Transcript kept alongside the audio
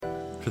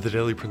For the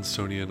Daily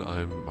Princetonian,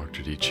 I'm Mark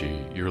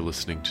Dodici. You're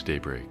listening to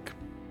Daybreak.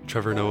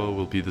 Trevor Noah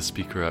will be the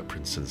speaker at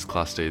Princeton's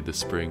Class Day this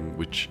spring,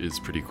 which is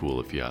pretty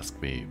cool if you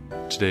ask me.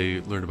 Today,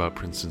 learn about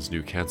Princeton's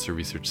new Cancer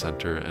Research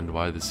Center and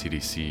why the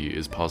CDC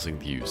is pausing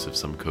the use of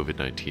some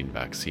COVID-19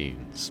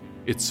 vaccines.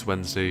 It's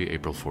Wednesday,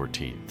 April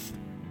 14th.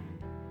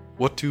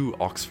 What do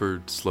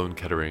Oxford, Sloan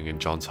Kettering, and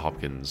Johns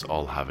Hopkins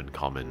all have in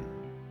common?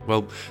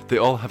 Well, they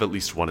all have at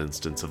least one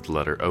instance of the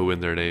letter O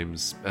in their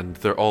names, and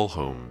they're all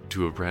home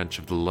to a branch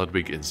of the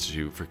Ludwig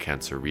Institute for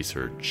Cancer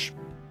Research.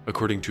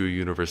 According to a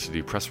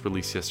university press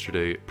release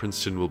yesterday,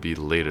 Princeton will be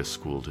the latest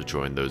school to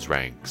join those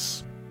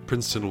ranks.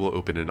 Princeton will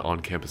open an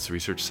on-campus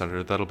research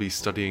center that'll be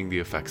studying the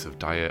effects of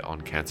diet on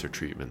cancer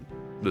treatment.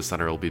 The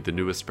center will be the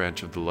newest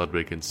branch of the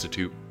Ludwig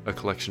Institute, a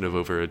collection of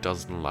over a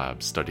dozen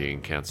labs studying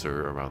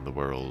cancer around the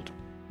world.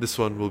 This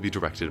one will be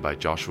directed by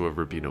Joshua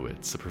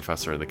Rabinowitz, a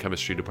professor in the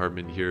chemistry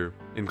department here,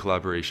 in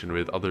collaboration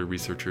with other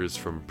researchers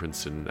from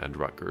Princeton and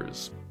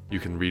Rutgers. You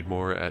can read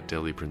more at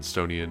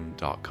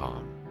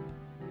dailyprincetonian.com.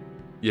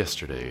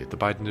 Yesterday, the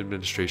Biden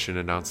administration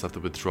announced that the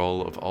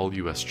withdrawal of all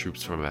U.S.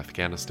 troops from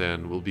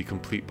Afghanistan will be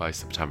complete by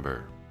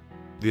September.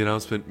 The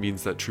announcement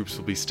means that troops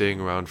will be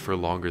staying around for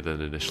longer than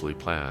initially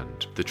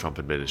planned. The Trump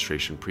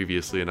administration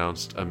previously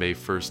announced a May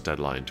 1st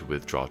deadline to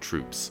withdraw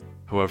troops.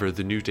 However,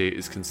 the new date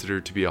is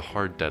considered to be a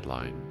hard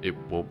deadline. It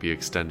won't be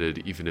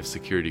extended even if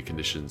security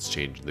conditions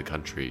change in the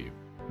country.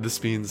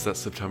 This means that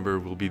September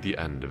will be the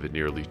end of a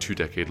nearly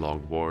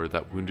two-decade-long war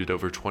that wounded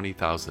over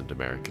 20,000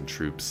 American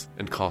troops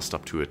and cost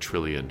up to $1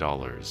 trillion.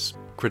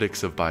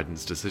 Critics of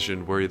Biden's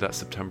decision worry that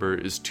September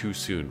is too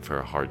soon for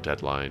a hard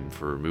deadline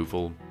for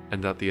removal,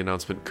 and that the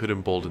announcement could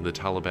embolden the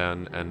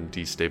Taliban and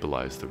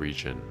destabilize the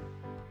region.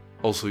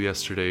 Also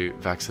yesterday,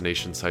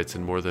 vaccination sites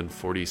in more than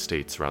 40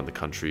 states around the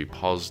country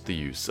paused the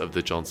use of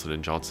the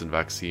Johnson & Johnson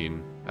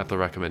vaccine at the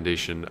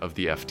recommendation of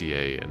the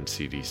FDA and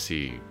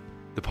CDC.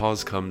 The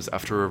pause comes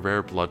after a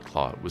rare blood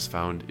clot was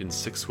found in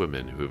 6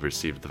 women who have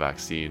received the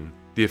vaccine.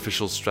 The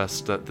officials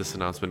stressed that this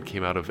announcement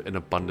came out of an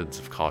abundance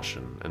of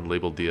caution and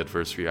labeled the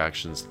adverse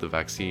reactions to the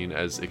vaccine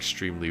as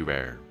extremely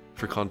rare.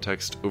 For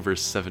context, over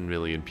 7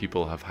 million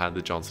people have had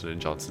the Johnson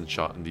 & Johnson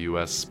shot in the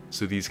US,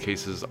 so these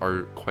cases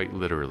are quite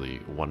literally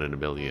 1 in a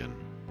million.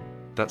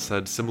 That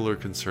said, similar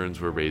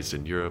concerns were raised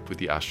in Europe with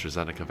the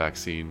AstraZeneca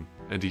vaccine,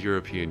 and a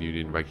European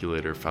Union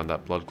regulator found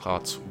that blood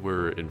clots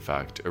were, in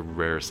fact, a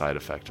rare side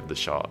effect of the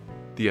shot.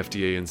 The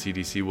FDA and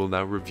CDC will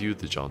now review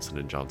the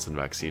Johnson & Johnson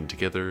vaccine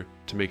together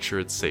to make sure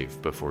it's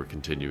safe before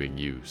continuing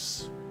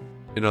use.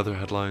 In other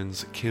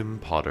headlines, Kim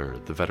Potter,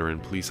 the veteran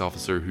police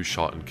officer who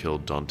shot and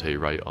killed Daunte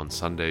Wright on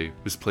Sunday,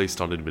 was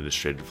placed on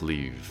administrative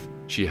leave.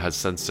 She has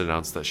since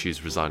announced that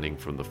she's resigning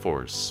from the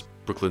force.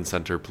 Brooklyn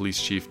Center Police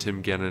Chief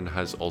Tim Gannon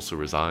has also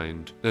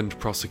resigned, and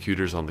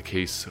prosecutors on the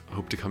case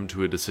hope to come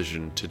to a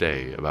decision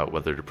today about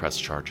whether to press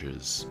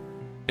charges.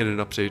 In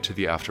an update to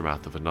the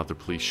aftermath of another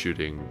police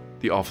shooting,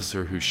 the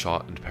officer who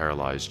shot and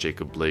paralyzed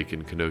Jacob Blake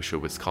in Kenosha,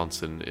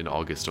 Wisconsin in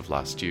August of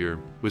last year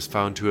was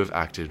found to have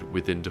acted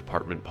within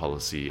department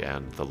policy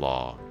and the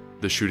law.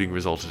 The shooting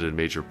resulted in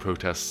major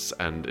protests,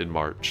 and in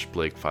March,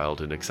 Blake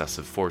filed an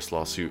excessive force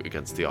lawsuit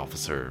against the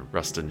officer,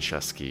 Rustin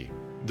Shesky.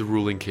 The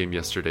ruling came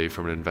yesterday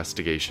from an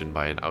investigation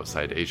by an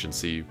outside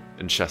agency,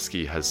 and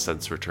Shesky has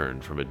since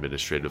returned from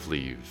administrative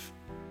leave.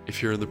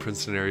 If you're in the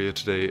Princeton area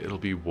today, it'll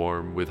be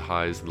warm with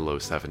highs in the low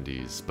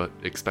 70s, but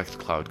expect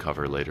cloud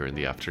cover later in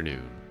the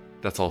afternoon.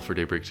 That's all for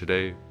Daybreak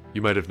today.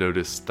 You might have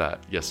noticed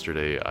that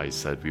yesterday I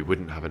said we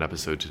wouldn't have an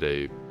episode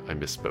today. I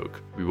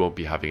misspoke. We won't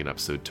be having an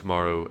episode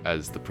tomorrow,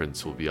 as the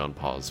Prince will be on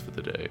pause for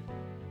the day.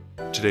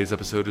 Today's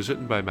episode was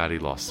written by Maddie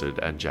Losted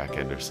and Jack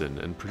Anderson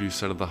and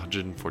produced under the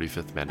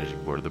 145th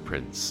Managing Board of the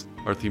Prince.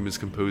 Our theme is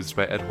composed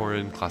by Ed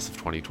Horan, class of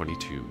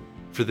 2022.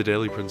 For the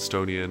Daily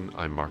Princetonian,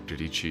 I'm Mark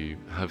Dodici.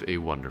 Have a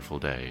wonderful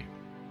day.